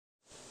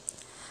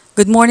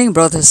Good morning,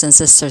 brothers and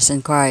sisters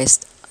in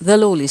Christ, the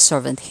lowly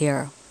servant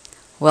here.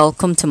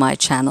 Welcome to my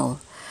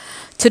channel.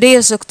 Today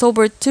is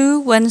October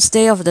 2,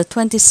 Wednesday of the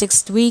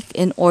 26th week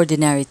in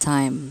Ordinary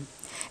Time,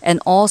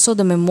 and also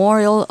the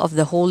memorial of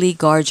the Holy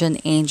Guardian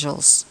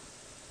Angels.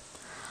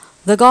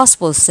 The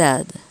Gospel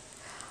said,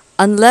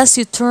 "Unless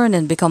you turn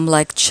and become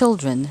like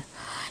children,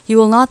 you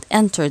will not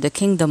enter the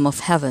kingdom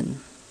of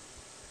heaven."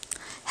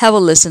 Have a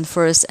listen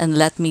first and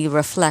let me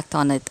reflect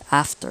on it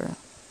after.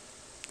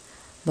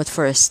 But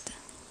first,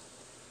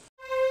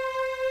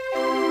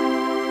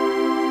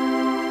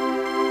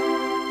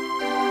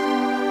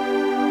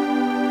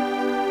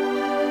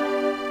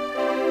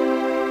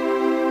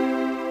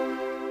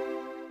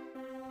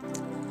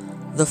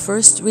 the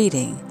first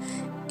reading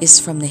is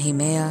from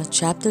Nehemiah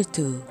chapter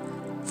 2,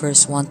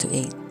 verse 1 to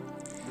 8.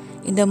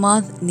 In the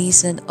month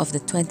Nisan of the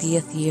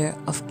 20th year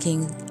of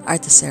King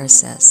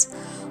Artaxerxes,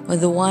 when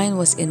the wine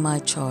was in my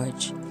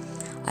charge,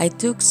 I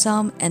took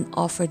some and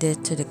offered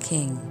it to the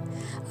king,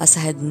 as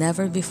I had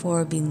never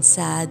before been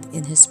sad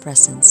in his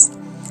presence.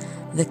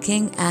 The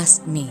king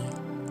asked me,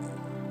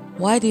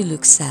 "Why do you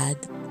look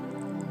sad?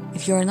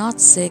 If you are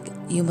not sick,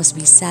 you must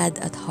be sad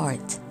at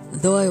heart."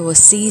 Though I was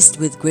seized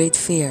with great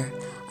fear,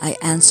 I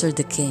answered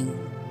the king,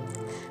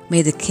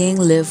 "May the king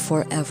live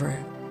forever."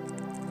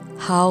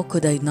 How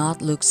could I not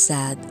look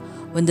sad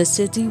when the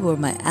city where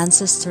my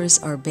ancestors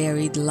are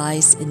buried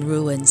lies in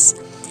ruins,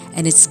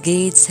 and its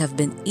gates have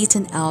been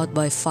eaten out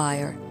by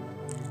fire?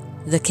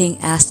 The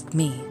king asked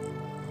me,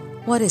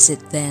 "What is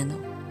it then,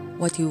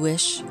 what you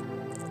wish?"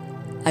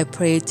 I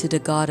prayed to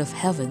the God of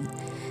heaven,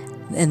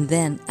 and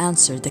then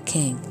answered the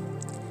king,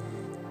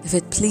 "If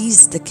it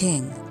please the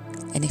king,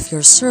 and if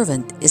your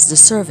servant is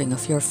deserving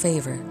of your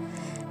favor,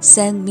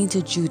 send me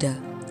to Judah,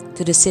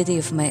 to the city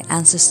of my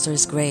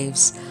ancestors'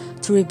 graves,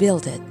 to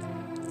rebuild it."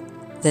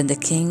 Then the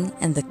king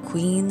and the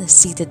queen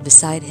seated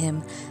beside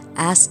him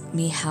asked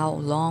me how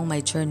long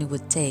my journey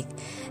would take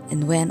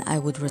and when I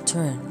would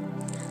return.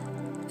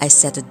 I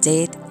set a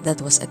date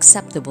that was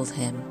acceptable to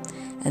him,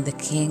 and the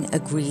king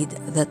agreed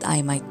that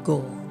I might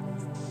go.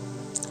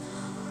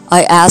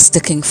 I asked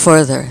the king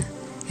further,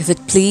 "If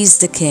it please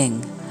the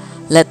king,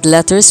 let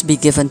letters be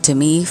given to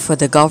me for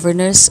the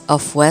governors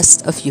of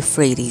west of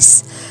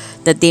Euphrates,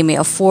 that they may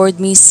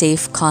afford me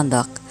safe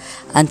conduct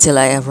until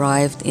I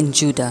arrived in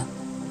Judah.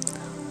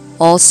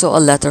 Also a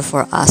letter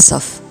for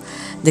Asaph,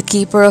 the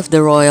keeper of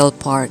the royal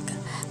park,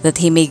 that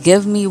he may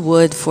give me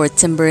wood for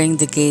timbering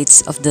the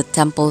gates of the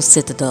temple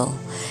citadel,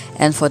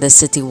 and for the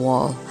city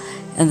wall,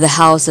 and the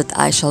house that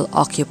I shall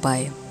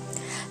occupy."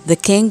 The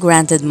king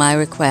granted my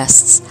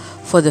requests,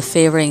 for the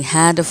favoring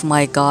hand of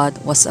my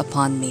God was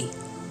upon me.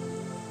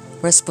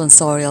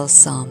 Responsorial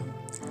Psalm.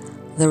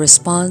 The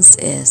response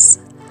is,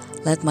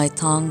 "Let my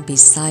tongue be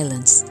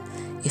silenced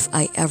if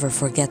I ever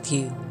forget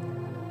you."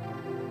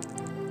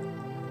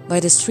 By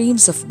the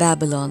streams of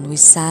Babylon we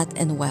sat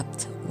and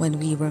wept when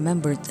we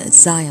remembered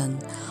Zion.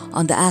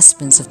 On the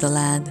aspens of the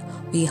land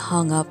we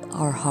hung up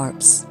our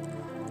harps.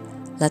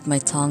 Let my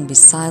tongue be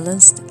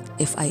silenced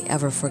if I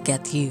ever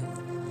forget you.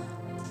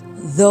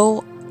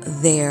 Though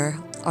there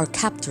our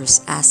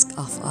captors ask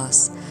of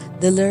us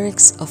the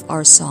lyrics of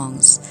our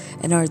songs,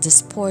 and our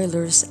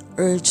despoilers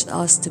urged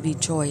us to be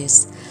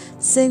joyous,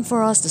 "Sing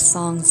for us the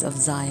songs of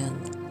Zion."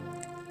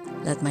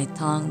 Let my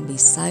tongue be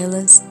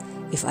silenced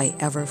if I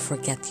ever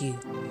forget you.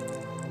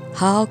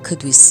 How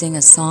could we sing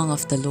a song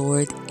of the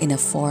Lord in a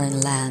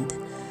foreign land?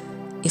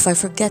 If I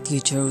forget you,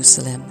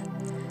 Jerusalem,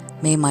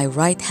 may my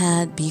right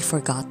hand be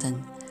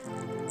forgotten.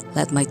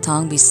 Let my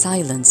tongue be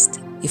silenced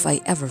if I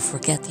ever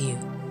forget you.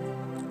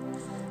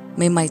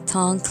 May my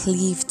tongue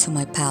cleave to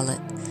my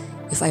palate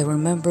if I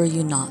remember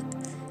you not,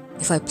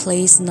 if I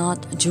place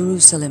not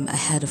Jerusalem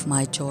ahead of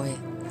my joy.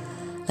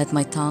 Let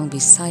my tongue be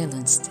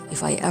silenced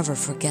if I ever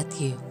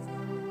forget you.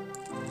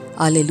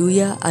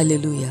 Alleluia,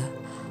 alleluia.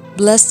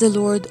 Bless the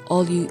Lord,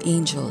 all you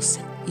angels,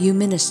 you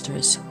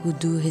ministers who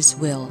do his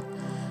will.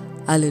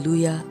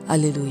 Alleluia,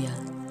 alleluia.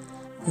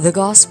 The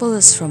Gospel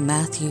is from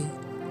Matthew,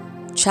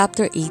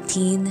 chapter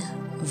 18,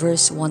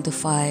 verse 1 to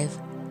 5,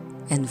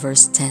 and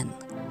verse 10.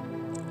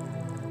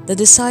 The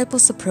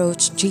disciples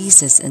approached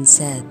Jesus and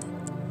said,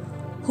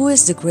 "Who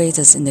is the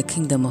greatest in the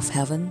kingdom of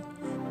heaven?"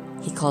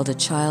 He called a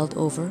child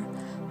over,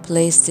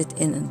 placed it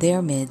in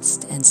their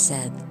midst, and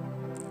said,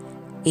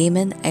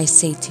 "Amen, I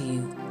say to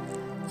you,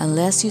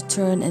 unless you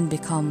turn and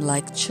become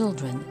like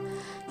children,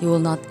 you will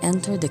not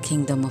enter the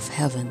kingdom of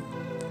heaven.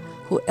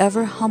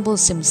 Whoever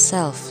humbles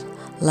himself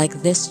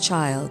like this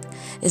child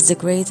is the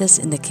greatest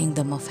in the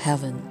kingdom of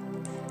heaven.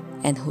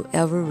 And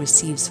whoever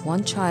receives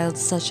one child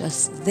such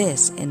as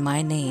this in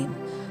my name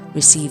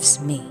receives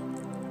me.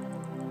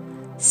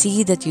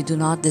 See that you do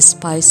not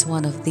despise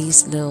one of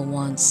these little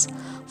ones,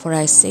 for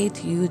I say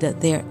to you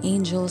that their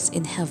angels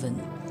in heaven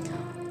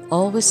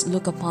always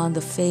look upon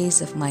the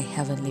face of my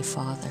heavenly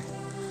Father."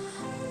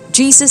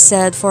 Jesus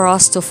said for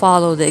us to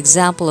follow the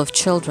example of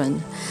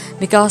children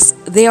because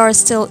they are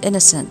still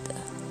innocent.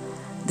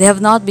 They have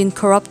not been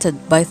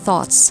corrupted by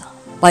thoughts,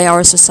 by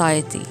our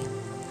society.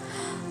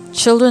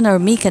 Children are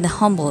meek and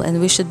humble,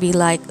 and we should be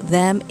like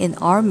them in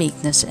our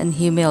meekness and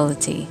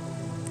humility.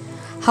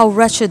 How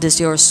wretched is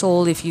your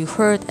soul if you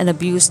hurt and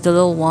abuse the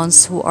little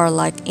ones who are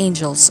like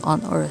angels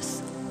on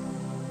earth.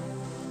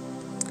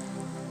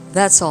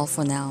 That's all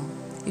for now.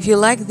 If you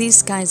like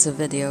these kinds of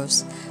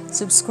videos,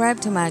 subscribe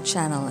to my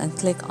channel and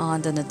click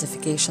on the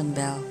notification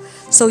bell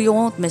so you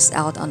won't miss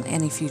out on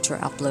any future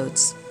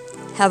uploads.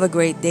 Have a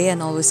great day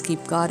and always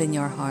keep God in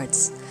your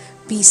hearts.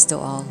 Peace to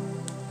all.